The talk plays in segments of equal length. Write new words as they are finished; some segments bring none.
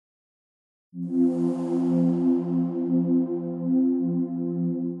Hi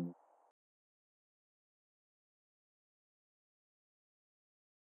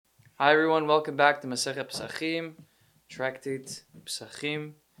everyone, welcome back to Masechet Pesachim, Tractate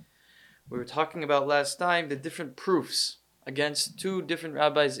Pesachim. We were talking about last time the different proofs against two different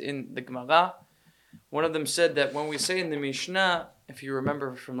rabbis in the Gemara. One of them said that when we say in the Mishnah, if you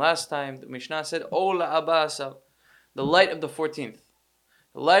remember from last time, the Mishnah said, Ola Abba Asal, the light of the 14th.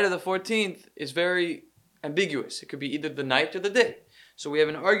 The light of the 14th is very ambiguous. It could be either the night or the day. So we have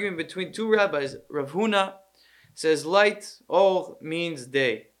an argument between two rabbis. Rav Huna says light, or means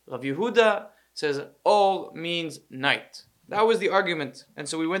day. Rav Yehuda says all means night. That was the argument. And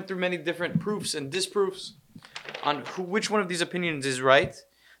so we went through many different proofs and disproofs on which one of these opinions is right.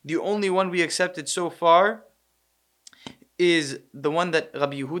 The only one we accepted so far is the one that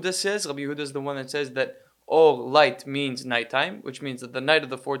Rabbi Yehuda says. Rabbi Yehuda is the one that says that all light means nighttime, which means that the night of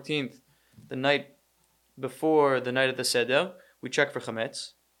the 14th, the night before the night of the Seder, we check for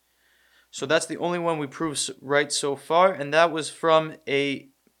chametz. So that's the only one we proved right so far, and that was from a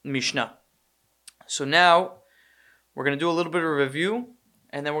Mishnah. So now we're going to do a little bit of a review,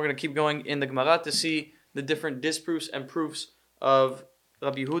 and then we're going to keep going in the Gemara to see the different disproofs and proofs of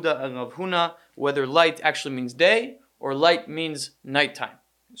Rabbi Yehuda and Rav Huna, whether light actually means day or light means nighttime.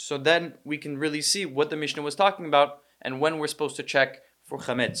 So then we can really see what the Mishnah was talking about and when we're supposed to check for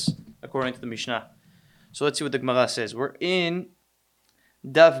chametz according to the Mishnah. So let's see what the Gemara says. We're in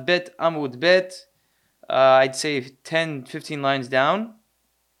Daf Bet Amud Bet, I'd say 10, 15 lines down.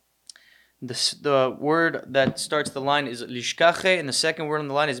 The word that starts the line is lishkache, and the second word on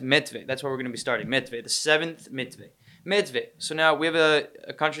the line is metve. That's where we're going to be starting. Metve, the seventh mitve. Metve. So now we have a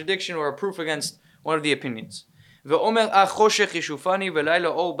contradiction or a proof against one of the opinions. So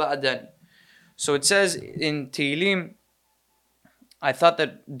it says in Tehillim, I thought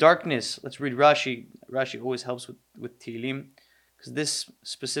that darkness, let's read Rashi. Rashi always helps with Tehillim, because this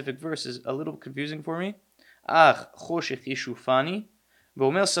specific verse is a little confusing for me. Choshech yishufani.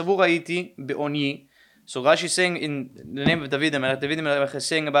 So Rashi is saying in the name of David HaMelech is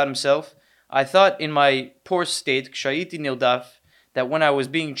saying about himself, I thought in my poor state, kshayiti nildaf, that when I was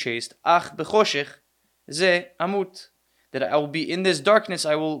being chased, bechoshech ze amut, that I will be in this darkness,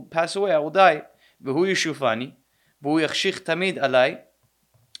 I will pass away, I will die. V'hu yishufani, v'hu yachshich tamid alai,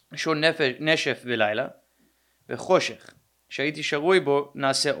 shor neshef v'layla, v'choshech, kshayiti sharui bo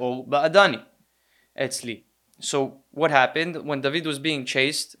nase or ba'adani, etzli. So what happened when David was being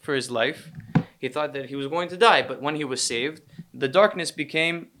chased for his life? He thought that he was going to die, but when he was saved, the darkness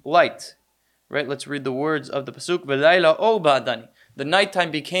became light. Right? Let's read the words of the pasuk. V'layla or ba'adani. The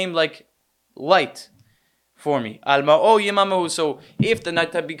nighttime became like light for me. Alma'o yemamahu. So if the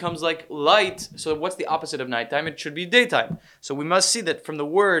nighttime becomes like light, so what's the opposite of nighttime? It should be daytime. So we must see that from the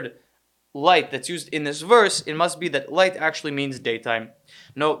word light that's used in this verse, it must be that light actually means daytime.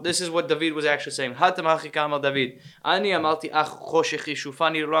 No, this is what David was actually saying. David. I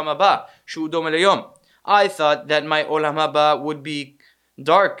thought that my olam haba would be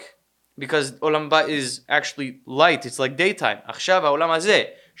dark because olam haba is actually light. It's like daytime.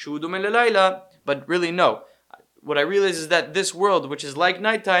 But really no. What I realize is that this world, which is like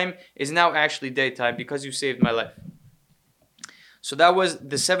nighttime, is now actually daytime because you saved my life. So that was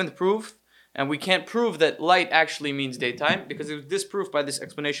the seventh proof. And we can't prove that light actually means daytime because it was disproved by this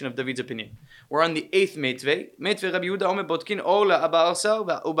explanation of David's opinion. We're on the eighth metvei. Metvei Rabbi Yehuda omer botkin ola aba'asar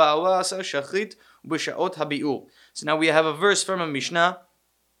va'uba'asar shachrit b'sha'ot habi'ur. So now we have a verse from a Mishnah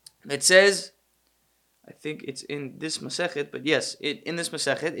that says, I think it's in this Masechet, but yes, in this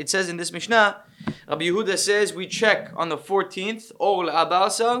Masechet, it says in this Mishnah, Rabbi Yehuda says we check on the 14th, ola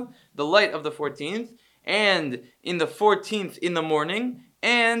aba'asar, the light of the 14th, and in the 14th in the morning,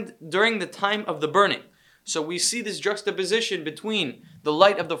 and during the time of the burning. So we see this juxtaposition between the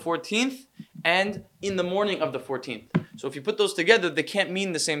light of the 14th and in the morning of the 14th. So if you put those together, they can't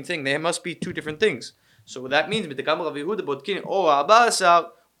mean the same thing. They must be two different things. So what that means, the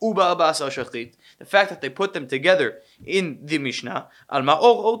fact that they put them together in the Mishnah,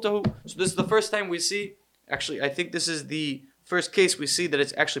 so this is the first time we see, actually I think this is the first case we see that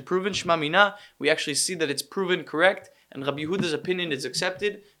it's actually proven, Shema Mina, we actually see that it's proven correct, and Rabbi Yehuda's opinion is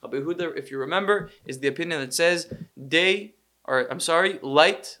accepted. Rabbi Yehuda, if you remember, is the opinion that says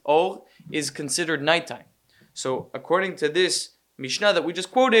light, or is considered nighttime. So according to this Mishnah that we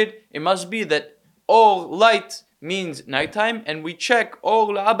just quoted, it must be that all light means nighttime, and we check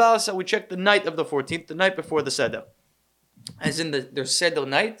we check the night of the 14th, the night before the Seder. As in there's Seder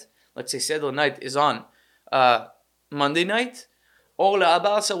night, let's say Seder night is on Monday night, or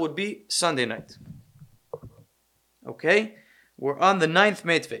La'abasa would be Sunday night. Okay? We're on the ninth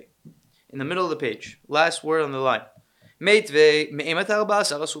Metvei. in the middle of the page. Last word on the line.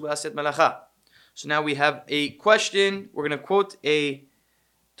 So now we have a question. We're going to quote a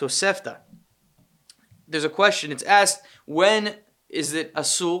Tosefta. There's a question. It's asked, when is it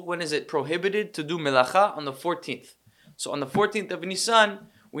asur? When is it prohibited to do melacha? On the 14th. So on the 14th of Nisan,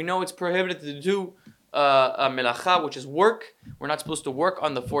 we know it's prohibited to do a melacha, which is work. We're not supposed to work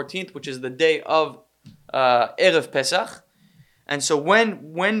on the 14th, which is the day of Erev Pesach. And so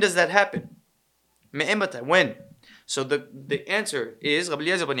when does that happen? Me'emata, when? So the answer is Rabbi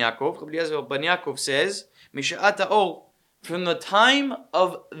Eliyahu ben Yaakov. Rabbi Eliyahu ben Yaakov says, Misha'at ha'or, from the time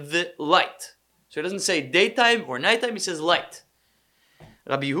of the light. So it doesn't say daytime or nighttime, he says light.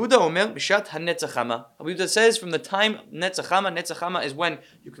 Rabbi Yehuda omer b'shat hanetzachama. Rabbi Yehuda says from the time netzachama. Netzachama is when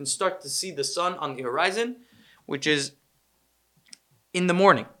you can start to see the sun on the horizon, which is in the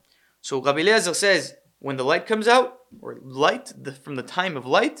morning. So Rabbi Eliezer says when the light comes out, or light, from the time of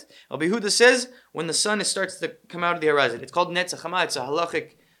light. Rabbi Yehuda says when the sun starts to come out of the horizon. It's called netzachama. It's a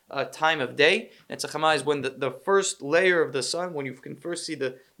halachic time of day. Netzachama is when the first layer of the sun, when you can first see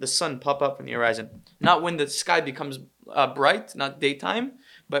the sun pop up from the horizon. Not when the sky becomes bright, not daytime,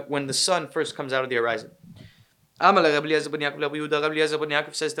 but when the sun first comes out of the horizon. Rabbi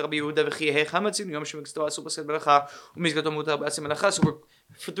Eliyahu says to Rabbi Yehuda,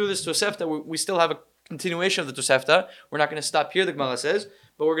 so through this Tosefta, we still have a continuation of the Tosefta. We're not going to stop here, the Gemara says,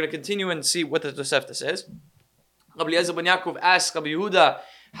 but we're going to continue and see what the Tosefta says. Rabbi Eliyahu ben Yaakov asks Rabbi Yehuda,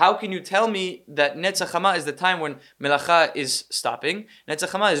 how can you tell me that Netzachama is the time when Melacha is stopping?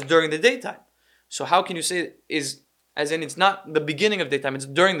 Netzachama is during the daytime. So how can you say as in it's not the beginning of daytime, it's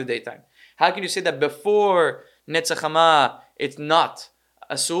during the daytime? How can you say that before Netzachama it's not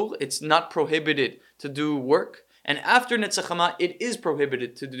asur, it's not prohibited to do work, and after Netzachama it is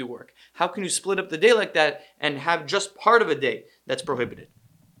prohibited to do work? How can you split up the day like that and have just part of a day that's prohibited?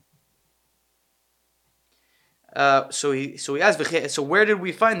 So he asked, so where did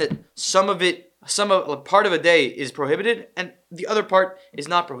we find that part of a day is prohibited and the other part is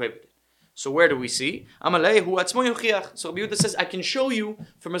not prohibited? So where do we see? So Rabbi Yehuda says, I can show you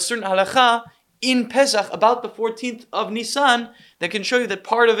from a certain halacha in Pesach about the 14th of Nisan that can show you that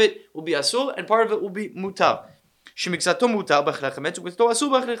part of it will be asur and part of it will be mutar. So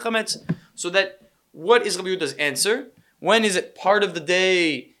that, what is Rabbi Yehuda's answer? When is it part of the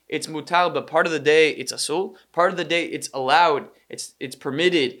day it's mutar, but part of the day it's asur? Part of the day it's allowed, it's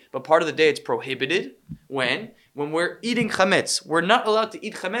permitted, but part of the day it's prohibited. When we're eating chametz, we're not allowed to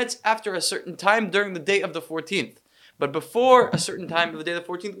eat chametz after a certain time during the day of the 14th. But before a certain time of the day of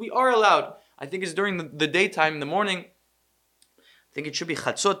the 14th, we are allowed. I think it's during the daytime in the morning. I think it should be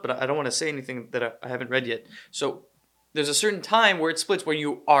chatzot, but I don't want to say anything that I haven't read yet. So there's a certain time where it splits where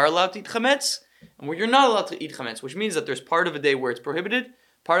you are allowed to eat chametz and where you're not allowed to eat chametz, which means that there's part of a day where it's prohibited,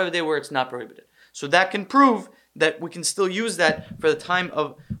 part of a day where it's not prohibited. So that can prove that we can still use that for the time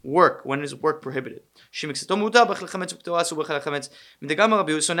of work. When is work prohibited? So now so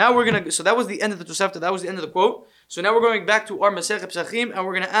that was the end of the Tosefta, that was the end of the quote. So now we're going back to our Masechet Pesachim and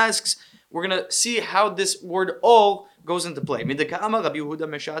we're going to see how this word all goes into play.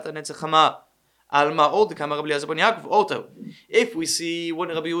 If we see what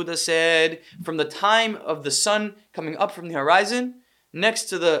Rabbi Yehuda said from the time of the sun coming up from the horizon, next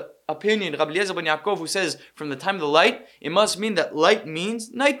to the opinion Rabbi Eliyahu ben Yaakov who says from the time of the light, it must mean that light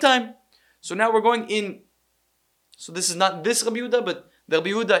means nighttime. So now we're going in. So this is not this Rabbi Yehuda, but the Rabbi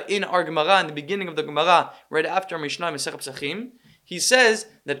Yehuda in our Gemara, in the beginning of the Gemara, right after Mishnah Masechet Pesachim, he says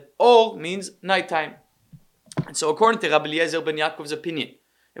that all means nighttime. And so according to Rabbi Eliyahu ben Yaakov's opinion,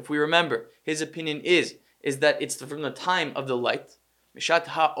 if we remember, his opinion is that it's from the time of the light, Mishat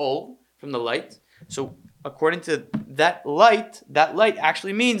ha'ol, from the light. So according to that light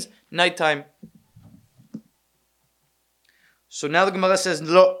actually means nighttime. So now the Gemara says,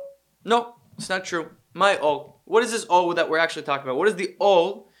 no, it's not true. My ol. What is this ol that we're actually talking about? What is the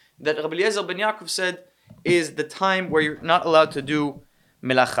ol that Rabbi Eliyahu ben Yaakov said is the time where you're not allowed to do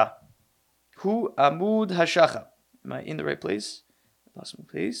melacha? Hu amud hashacha. Am I in the right place? Lost my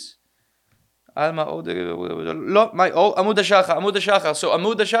place. My ol amud hashacha. So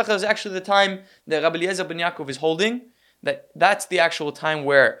amud hashacha is actually the time that Rabbi Eliyahu ben Yaakov is holding. That's the actual time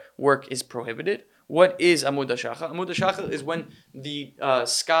where work is prohibited. What is amud hashacha? Amud hashacha is when the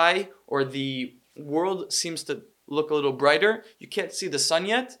sky or the world seems to look a little brighter. You can't see the sun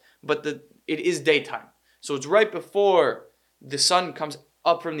yet, but it is daytime. So it's right before the sun comes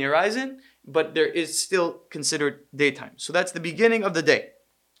up from the horizon, but there is still considered daytime. So that's the beginning of the day.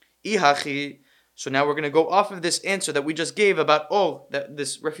 Ihachi. So now we're going to go off of this answer that we just gave about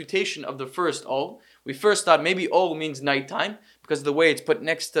this refutation of the first ol. We first thought maybe ol means nighttime, because because of the way it's put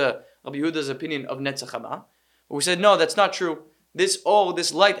next to Rabbi Yehuda's opinion of Netzach Hama. But we said, no, that's not true. This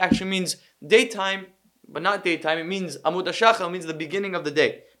light actually means daytime, but not daytime. It means Amud HaShachar, it means the beginning of the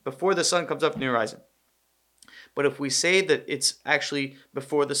day, before the sun comes up from the horizon. But if we say that it's actually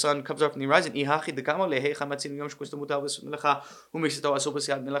before the sun comes up from the horizon,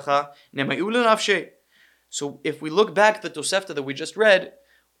 so if we look back at the Tosefta that we just read,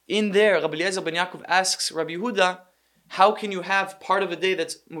 in there, Rabbi Eliezer ben Yaakov asks Rabbi Yehuda, how can you have part of a day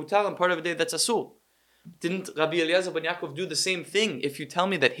that's mutar and part of a day that's asur? Didn't Rabbi Eliezer ben Yaakov do the same thing if you tell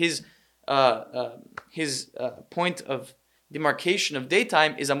me that his point of demarcation of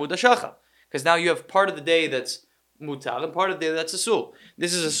daytime is Amud HaShachar? Because now you have part of the day that's mutar and part of the day that's asur.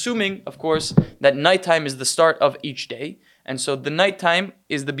 This is assuming, of course, that nighttime is the start of each day. And so the nighttime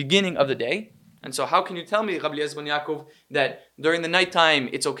is the beginning of the day. And so how can you tell me, Rabbi Eliezer ben Yaakov, that during the nighttime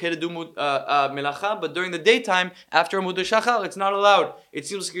it's okay to do melacha, but during the daytime, after Amud HaShachar, it's not allowed? It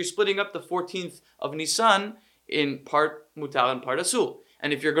seems like you're splitting up the 14th of Nisan in part mutar and part asur.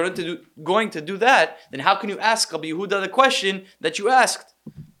 And if you're going to do that, then how can you ask Rabbi Yehuda the question that you asked?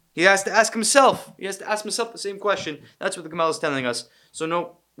 He has to ask himself. He has to ask himself the same question. That's what the Gemara is telling us. So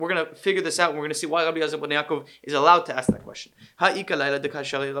no, we're going to figure this out, and we're going to see why Rabbi Eliezer ben Yaakov is allowed to ask that question.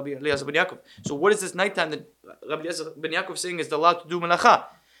 So what is this nighttime that Rabbi Eliezer ben Yaakov is saying is allowed to do melacha?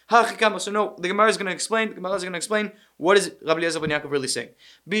 So no, the Gemara is going to explain what is Rabbi Eliezer ben Yaakov really saying.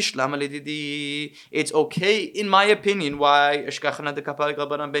 It's okay, in my opinion, why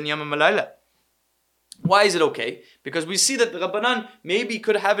why is it okay? Because we see that the Rabbanan maybe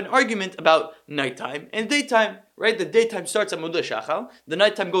could have an argument about nighttime and daytime, right? The daytime starts at Amud HaShachar, the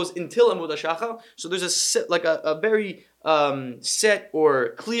nighttime goes until Amud HaShachar. So there's a very set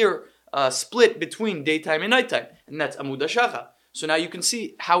or clear split between daytime and nighttime, and that's Amud HaShachar. So now you can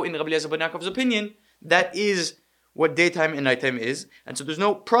see how in Rabbi Eliezer ben Yaakov's opinion, that is what daytime and nighttime is. And so there's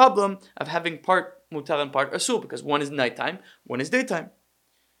no problem of having part mutar and part asur, because one is nighttime, one is daytime.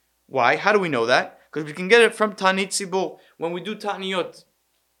 Why? How do we know that? Because we can get it from Tanit Tzibur. When we do Ta'niyot,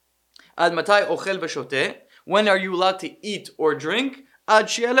 Ad matai ochel v'shoteh, when are you allowed to eat or drink? Ad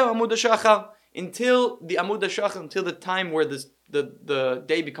she'eleh Amud HaShachar, until the Amud HaShachar, until the time where the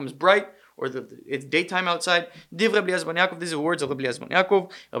day becomes bright, or it's daytime outside. Div Rabbi Eliezer ben Yaakov, these are the words of Rabbi Eliezer ben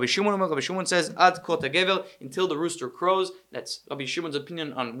Yaakov. Rabbi Shimon says, Ad kot hagever, until the rooster crows. That's Rabbi Shimon's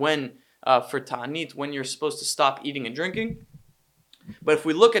opinion on when, for Ta'anit, when you're supposed to stop eating and drinking. But if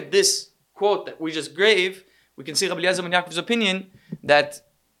we look at this quote that we just gave, we can see Rabbi Eliezer ben Yaakov's opinion that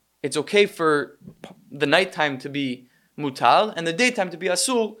it's okay for the nighttime to be mutar and the daytime to be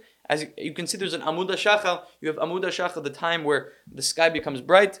asur. As you can see, there's an Amud HaShachar. You have Amud HaShachar, the time where the sky becomes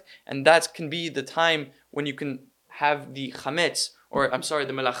bright, and that can be the time when you can have the chametz,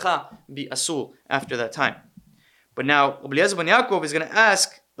 the melacha, be asur after that time. But now, Rabbi Eliezer ben Yaakov is going to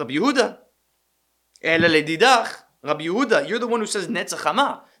ask Rabbi Yehuda, Ela ledidach, Rabbi Yehuda, you're the one who says Netzach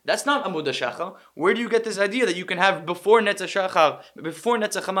Hama. That's not Amud HaShachar. Where do you get this idea that you can have before Netzach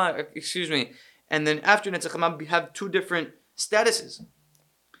Hama, and then after Netzach Hama have two different statuses?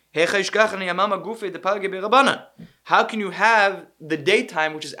 How can you have the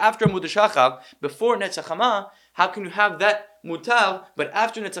daytime, which is after Amud HaShachar, before Netzach Hama? How can you have that mutar, but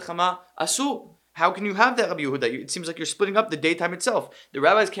after Netzach Hama asur? How can you have that, Rabbi Yehuda? It seems like you're splitting up the daytime itself. The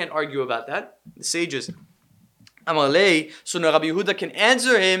rabbis can't argue about that. The sages. Amalei, so now Rabbi Yehuda can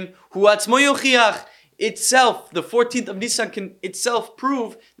answer him, Hu atzmo yochiach. Itself, the 14th of Nisan can itself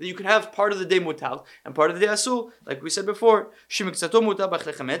prove that you can have part of the day mutar and part of the day asur, like we said before.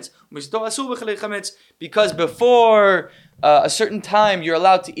 Because before a certain time you're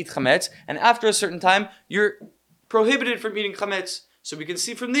allowed to eat chametz, and after a certain time you're prohibited from eating chametz. So we can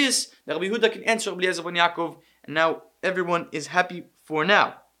see from this that Rabbi Yehuda can answer Rabbi Eliezer ben Yaakov, and now everyone is happy for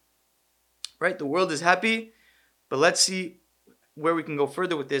now. Right? The world is happy, but let's see where we can go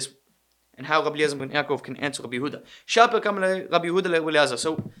further with this, and how Rabbi Eliezer ben Yaakov can answer Rabbi Yehuda.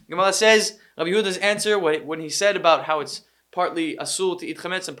 So Gemara says Rabbi Yehuda's answer when he said about how it's partly asur to eat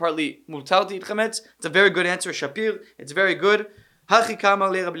chametz and partly mutar to eat chametz, it's a very good answer. Shapir, it's very good.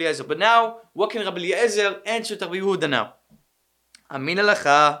 But now, what can Rabbi Eliezer answer to Rabbi Yehuda now? Rabbi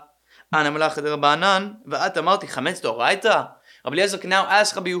Eliezer can now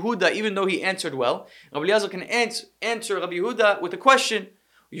ask Rabbi Yehuda, even though he answered well. Rabbi Eliezer can answer Rabbi Yehuda with a question.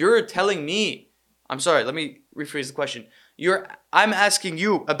 You're telling me, let me rephrase the question. I'm asking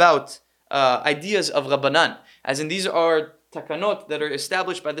you about ideas of Rabbanan, as in these are takanot that are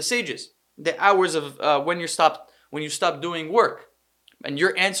established by the sages, the hours of when you stop doing work, and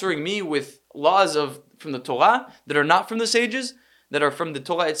you're answering me with laws from the Torah that are not from the sages, that are from the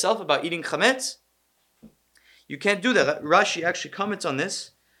Torah itself about eating chametz. You can't do that. Rashi actually comments on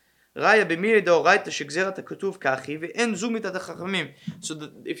this. So if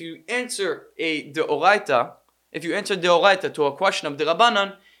you answer a deoraita, to a question of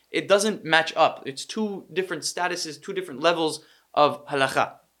derabanan, it doesn't match up. It's two different statuses, two different levels of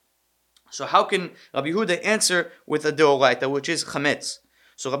halacha. So how can Rabbi Yehuda answer with a deoraita, which is chametz?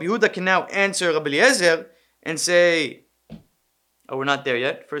 So Rabbi Yehuda can now answer Rabbi Eliezer and say, oh, we're not there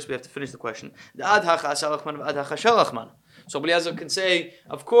yet. First we have to finish the question. So Rabbi Eliezer can say,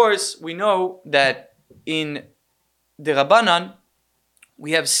 of course, we know that in derabanan,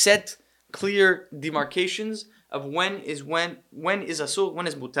 we have set clear demarcations of when is asur, when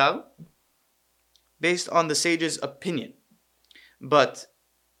is mutar, based on the sage's opinion. But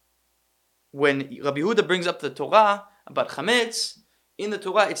when Rabbi Yehuda brings up the Torah about chametz, in the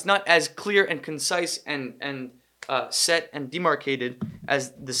Torah it's not as clear and concise and set and demarcated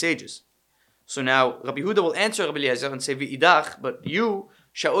as the sages. So now Rabbi Yehuda will answer Rabbi Eliezer and say v'idach, but you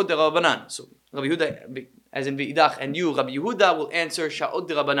sha'od derabanan. So Rabbi Yehuda, as in v'idach, and you Rabbi Yehuda will answer sha'od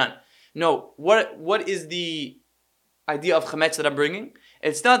derabanan. No, what is the idea of chametz that I'm bringing?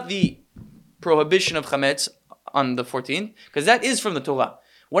 It's not the prohibition of chametz on the 14th, because that is from the Torah.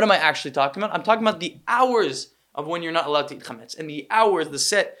 What am I actually talking about? I'm talking about the hours of when you're not allowed to eat chametz. And the hours, the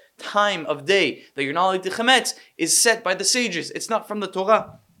set time of day that you're not allowed to eat chametz is set by the sages. It's not from the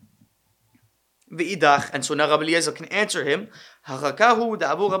Torah. V'idach, and so now Rabbi Eliezer can answer him. Hachakahu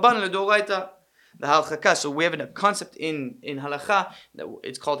da'avu rabban ledoraita. The halchaka. So we have a concept in halacha that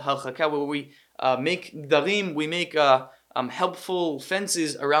it's called halchaka, where we make darim, we make helpful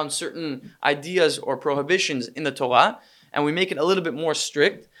fences around certain ideas or prohibitions in the Torah, and we make it a little bit more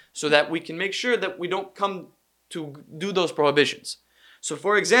strict so that we can make sure that we don't come to do those prohibitions. So,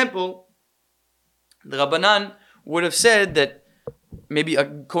 for example, the Rabbanan would have said that, maybe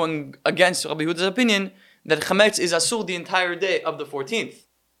going against Rabbi Yehuda's opinion, that chametz is asur the entire day of the 14th,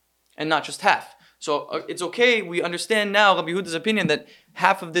 and not just half. So it's okay, we understand now Rabbi Yehuda's opinion that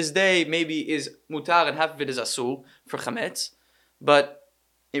half of this day maybe is mutar and half of it is asur for chametz. But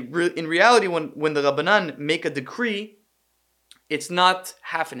in reality, when the Rabbanan make a decree, it's not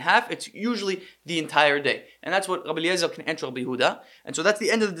half and half, it's usually the entire day. And that's what Rabbi Eliezer can answer Rabbi Yehuda. And so that's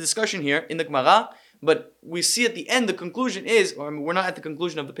the end of the discussion here in the Gemara. But we see at the end, the conclusion is, we're not at the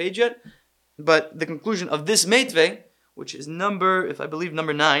conclusion of the page yet, but the conclusion of this meitve, which is number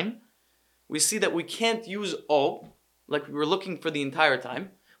 9, we see that we can't use ol, like we were looking for the entire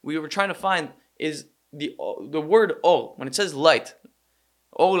time. We were trying to find is the word ol, when it says light,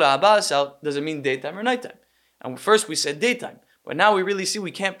 ol la'abasal, does it mean daytime or nighttime? And first we said daytime, but now we really see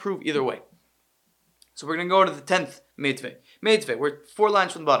we can't prove either way. So we're going to go to the 10th meitve. We're 4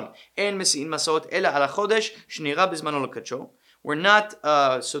 lines from the bottom. En mesi'in masot ela ala chodesh shnira bizmano lekacho. We're not,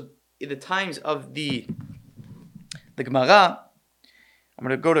 so in the times of the Gemara, I'm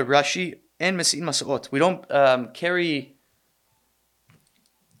going to go to Rashi, en mesi'in masot. We don't carry,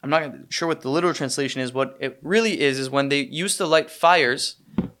 I'm not sure what the literal translation is. What it really is when they used to light fires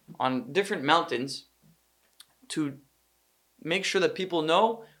on different mountains to make sure that people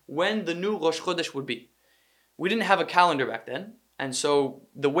know when the new Rosh Chodesh would be. We didn't have a calendar back then, and so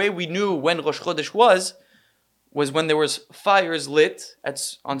the way we knew when Rosh Chodesh was when there was fires lit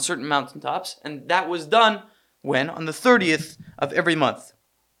on certain mountaintops, and that was done when? On the 30th of every month.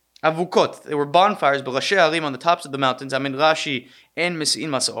 Avukot, there were bonfires, b'rashei harim, on the tops of the mountains. Amin Rashi en mesi'in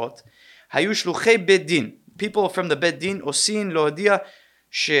masaot. Hayu shluchei bet din. People from the bet din osin lohadia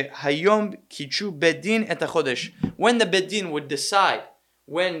shehayom kichu bet din et hachodesh. When the bet din would decide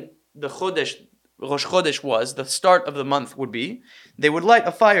when the chodesh, Rosh Chodesh was, the start of the month would be, they would light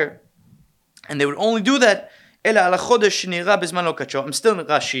a fire. And they would only do that Ela ala chodesh shenira bezman lo kacho. I'm still in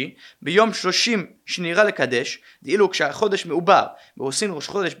Rashi. Biyom 30 shenira lekadesh. De'ilu כשהחודש מעובר. ועושים ראש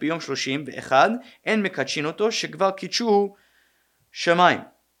חודש ביום 31. אין מקדשין אותו שכבר קידשוהו שמיים.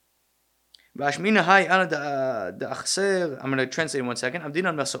 והשמינה היי אנא דאחסר. I'm going to translate in 1 second.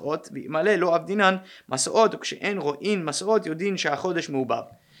 עבדינן מסעות. ומלא לא עבדינן מסעות. וכשאין רואים מסעות יודעים שהחודש מעובר.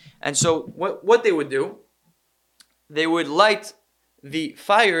 And so what they would do, they would light the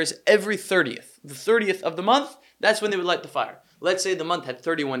fires every 30th. The 30th of the month, that's when they would light the fire. Let's say the month had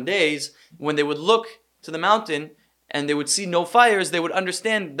 31 days. When they would look to the mountain and they would see no fires, they would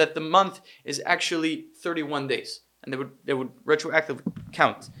understand that the month is actually 31 days. And they would retroactively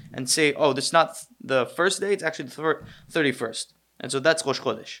count and say, oh, this is not the first day, it's actually the 31st. And so that's Rosh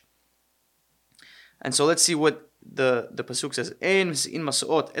Chodesh. And so let's see what the pasuk says.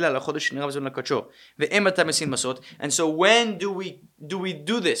 And so when do we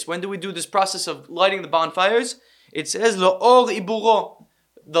do this? When do we do this process of lighting the bonfires? It says the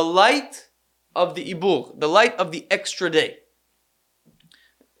light of the ibur, the light of the extra day.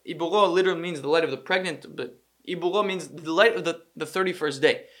 Iburo literally means the light of the pregnant, but iburo means the light of the 31st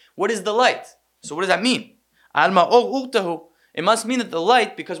day. What is the light? So what does that mean? Alma or urtahu. It must mean that the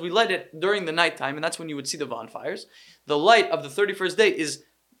light, because we light it during the nighttime, and that's when you would see the bonfires, the light of the 31st day is,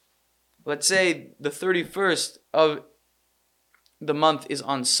 let's say the 31st of the month is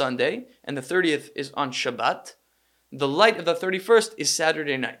on Sunday, and the 30th is on Shabbat. The light of the 31st is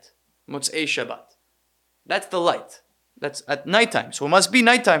Saturday night, Motzei Shabbat. That's the light. That's at nighttime, so it must be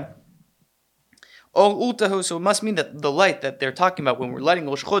nighttime. Or utahu, so it must mean that the light that they're talking about when we're lighting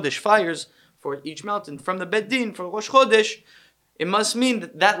Rosh Chodesh fires for each mountain from the Beit Din for Rosh Chodesh, it must mean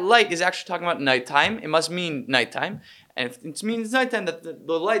that that light is actually talking about nighttime. It must mean nighttime. And if it means nighttime, that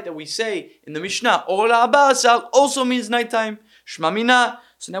the light that we say in the Mishnah, Or la'abasal, also means nighttime. Shma mina.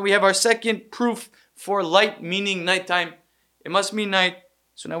 So now we have our second proof for light meaning nighttime. It must mean night.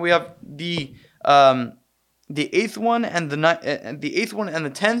 So now we have the eighth one and the eighth one and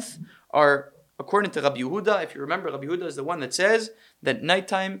the 10th are according to Rabbi Yehuda. If you remember, Rabbi Yehuda is the one that says that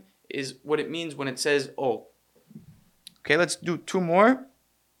nighttime is what it means when it says oh. Okay, let's do two more.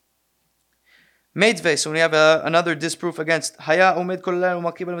 Meitzveh. So we have another disproof against Haya Omed Kol Leil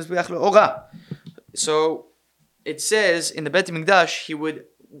Umakib Mizbeach Le'ora. So it says in the Beit Mikdash he would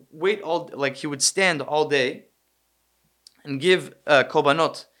he would stand all day and give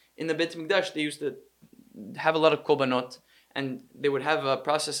korbanot. In the Beit Mikdash they used to have a lot of korbanot, and they would have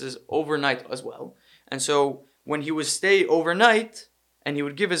processes overnight as well. And so when he would stay overnight and he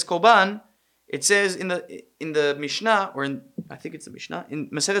would give his korban, it says in the Mishnah, or I think it's the Mishnah, in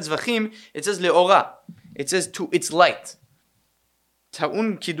Masechet Pesachim, it says le'ora. It says to its light.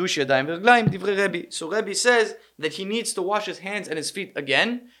 Ta'un kiddush yadayim v'reglayim divrei Rebbe. So Rebbe says that he needs to wash his hands and his feet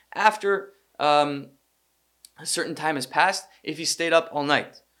again after a certain time has passed if he stayed up all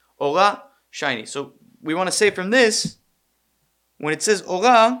night. Ora, shiny. So we want to say from this, when it says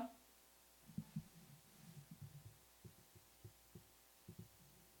ora,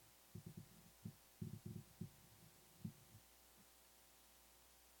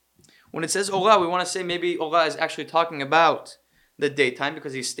 we want to say maybe ora is actually talking about the daytime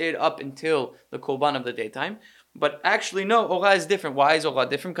because he stayed up until the korban of the daytime. But actually, no, ora is different. Why is ora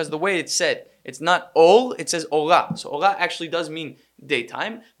different? Because the way it's said, it's not ol, it says ora. So ora actually does mean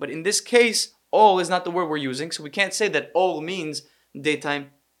daytime. But in this case, ol is not the word we're using. So we can't say that ol means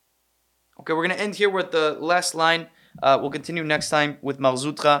daytime. Okay, we're going to end here with the last line. We'll continue next time with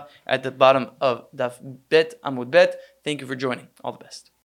Marzutra at the bottom of Daf Bet Amud Bet. Thank you for joining. All the best.